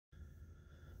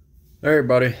Hey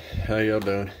everybody, how y'all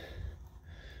doing?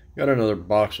 Got another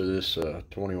box of this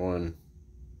 21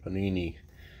 Panini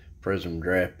Prizm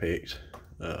draft picks.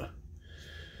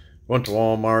 Went to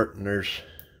Walmart and there's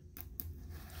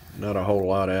not a whole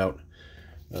lot out.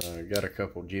 Got a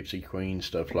couple Gypsy Queen,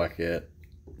 stuff like that.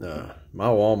 My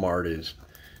Walmart is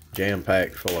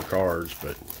jam-packed full of cards,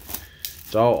 but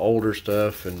it's all older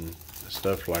stuff and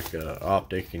stuff like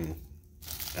Optic, and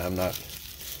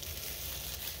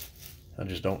I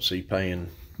just don't see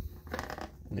paying,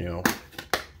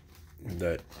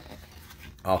 that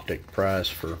Optic price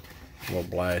for a little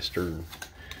blaster. And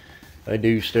they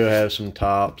do still have some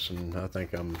tops, and I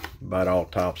think I'm about all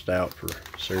topped out for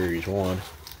Series 1.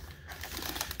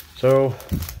 So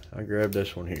I grabbed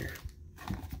this one here.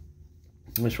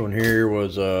 This one here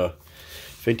was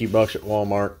 $50 at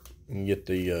Walmart. You can get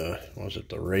the was it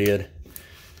the red,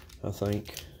 I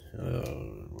think.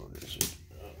 What is it?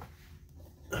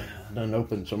 I done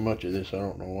opened so much of this, I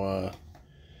don't know why.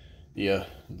 Yeah,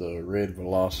 the red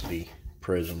Velocity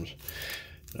Prizms.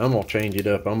 I'm gonna change it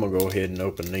up. I'm gonna go ahead and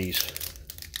open these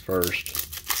first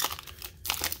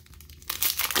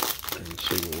and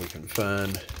see what we can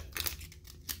find.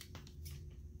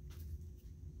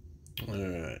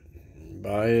 Alright,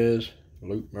 Baez,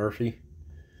 Luke Murphy,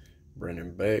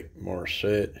 Brendan Beck,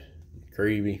 Morissette,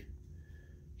 Creevy,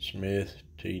 Smith,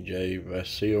 TJ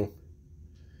Vasil,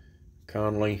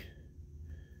 Conley,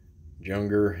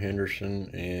 Junger, Henderson,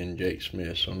 and Jake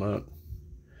Smith. So not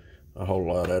a whole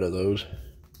lot out of those.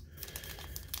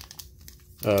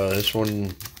 This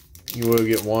one, you will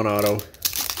get one auto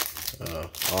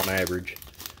on average.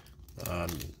 I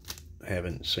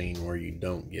haven't seen where you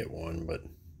don't get one, but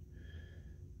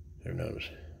who knows.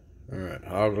 Alright,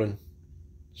 Hoglund,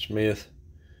 Smith,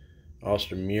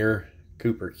 Austin Muir,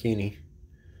 Cooper Kinney,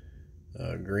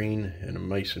 Green, and a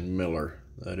Mason Miller.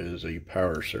 That is a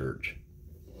Power Surge.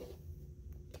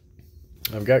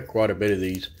 I've got quite a bit of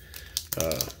these.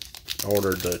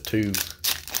 Ordered the 2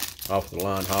 off the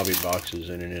line hobby boxes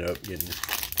and ended up getting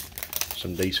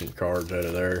some decent cards out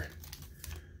of there.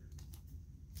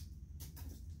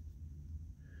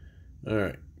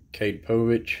 Alright, Cade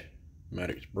Povich,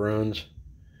 Maddox Bruns,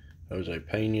 Jose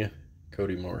Pena,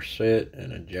 Cody Morissette,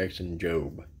 and a Jackson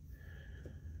Jobe.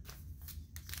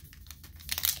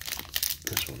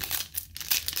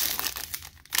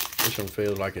 This one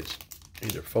feels like it's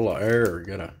either full of air or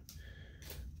got a...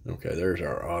 Okay, there's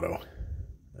our auto.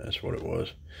 That's what it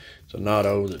was. It's an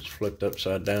auto that's flipped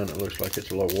upside down. It looks like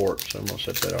it's a little warped, so I'm going to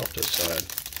set that off to the side.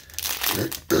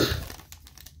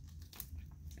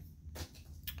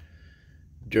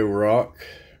 Joe Rock,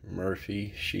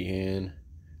 Murphy, Sheehan,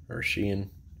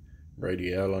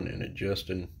 Brady Allen, and a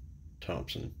Justin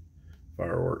Thompson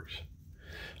Fireworks.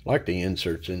 I like the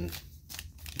inserts in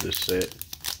this set.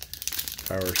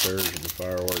 Power Surge and the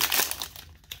Fireworks.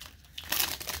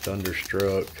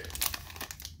 Thunderstruck.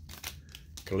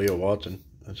 Khalil Watson.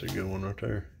 That's a good one right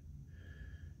there.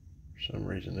 For some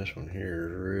reason this one here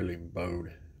is really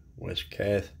bowed. Wes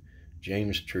Cath.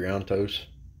 James Triantos.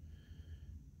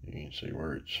 You can see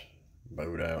where it's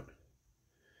bowed out.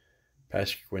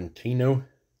 Pasquantino.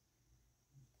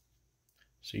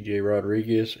 CJ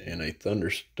Rodriguez, and a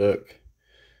Thunderstruck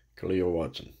Khalil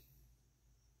Watson.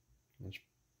 That's a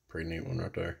pretty neat one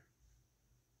right there.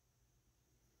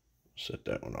 Set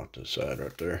that one off to the side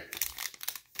right there.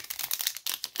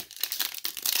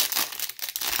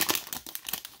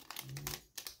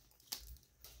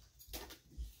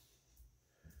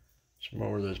 Some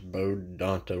more of this bowed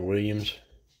Donta Williams,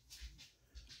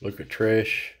 Luca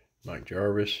Tresh, Mike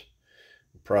Jarvis,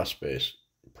 Prospects,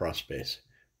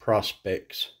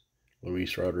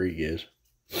 Luis Rodriguez.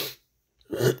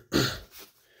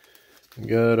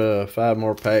 Got 5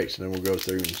 more packs, and then we'll go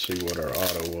through and see what our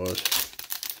auto was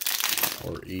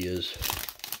or is.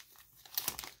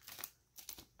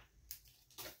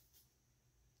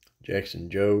 Jackson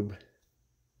Jobe,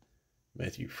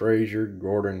 Matthew Frazier,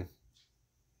 Gordon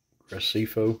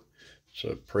Gracefo, it's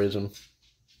a Prizm,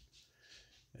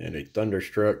 and a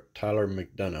Thunderstruck Tyler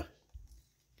McDonough.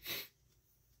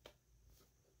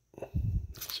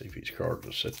 Let's see if these cards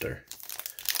will sit there.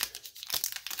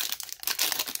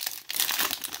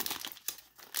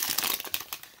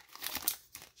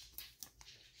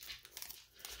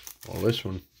 Well, this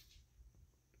one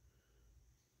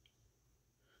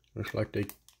looks like they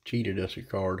cheated us a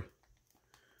card.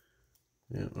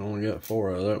 Yeah, I only got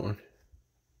 4 out of that one.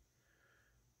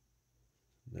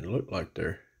 They look like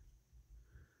they're...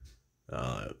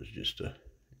 it was just a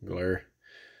glare.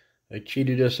 They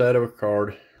cheated us out of a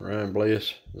card. Ryan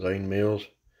Bliss, Zane Mills,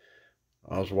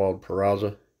 Oswald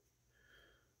Peraza.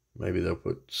 Maybe they'll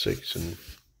put 6 in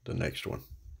the next one.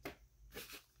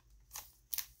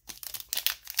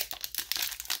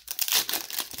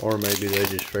 Or maybe they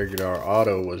just figured our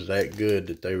auto was that good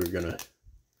that they were gonna.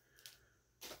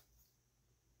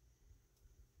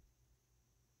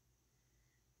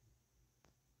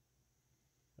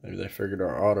 Maybe they figured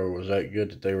our auto was that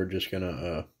good that they were just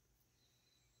gonna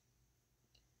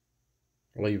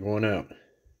leave one out.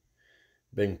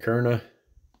 Ben Kerna,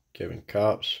 Kevin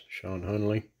Kopps, Sean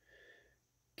Hunley,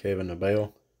 Kevin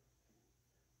Abel,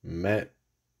 Matt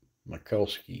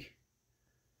Mikulski.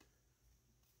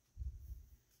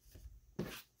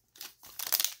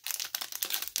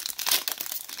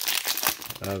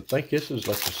 I think this is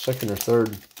like the second or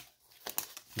third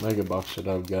mega box that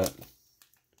I've got.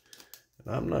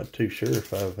 And I'm not too sure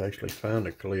if I've actually found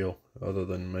a Khalil other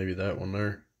than maybe that one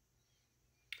there.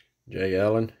 Jay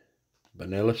Allen,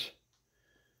 Vanellis,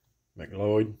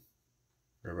 McLeod,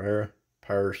 Rivera,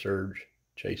 Power Surge,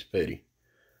 Chase Petty.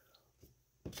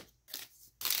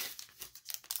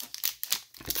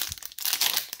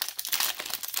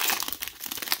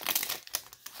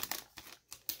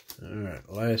 Alright,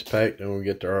 last pack, then we'll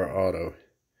get to our auto.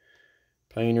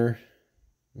 Painter,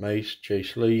 Mace,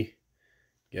 Chase Lee,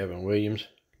 Gavin Williams,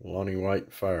 Lonnie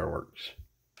White, Fireworks.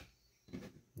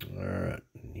 Alright,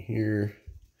 here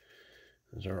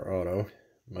is our auto.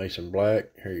 Mason Black,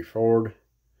 Harry Ford.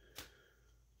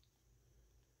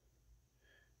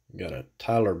 Got a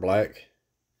Tyler Black,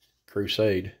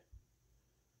 Crusade.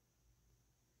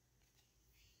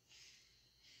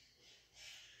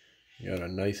 Got a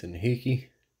Nathan Hickey.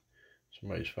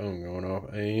 Somebody's phone going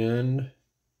off. And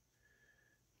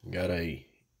got a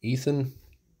Ethan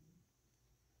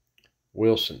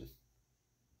Wilson.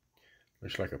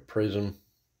 Looks like a Prizm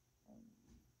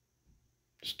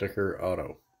sticker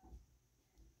auto.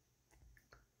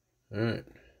 Alright.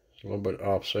 It's a little bit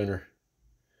off center.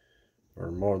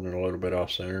 Or more than a little bit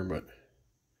off center, but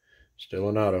still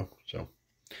an auto. So,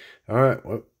 alright.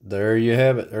 Well, there you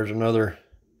have it. There's another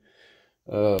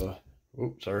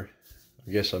oops, sorry.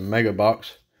 I guess a mega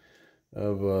box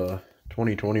of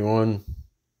 2021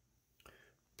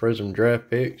 Prizm draft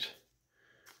picks.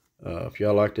 If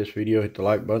y'all like this video, hit the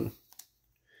like button.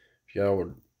 If y'all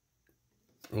would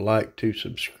like to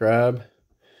subscribe,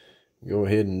 go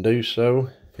ahead and do so.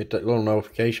 Hit that little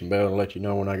notification bell to let you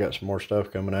know when I got some more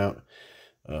stuff coming out.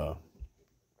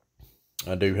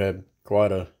 I do have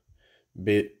quite a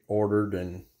bit ordered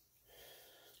and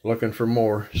looking for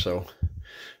more. So,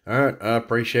 all right, I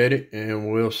appreciate it,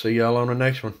 and we'll see y'all on the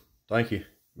next one. Thank you.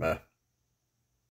 Bye.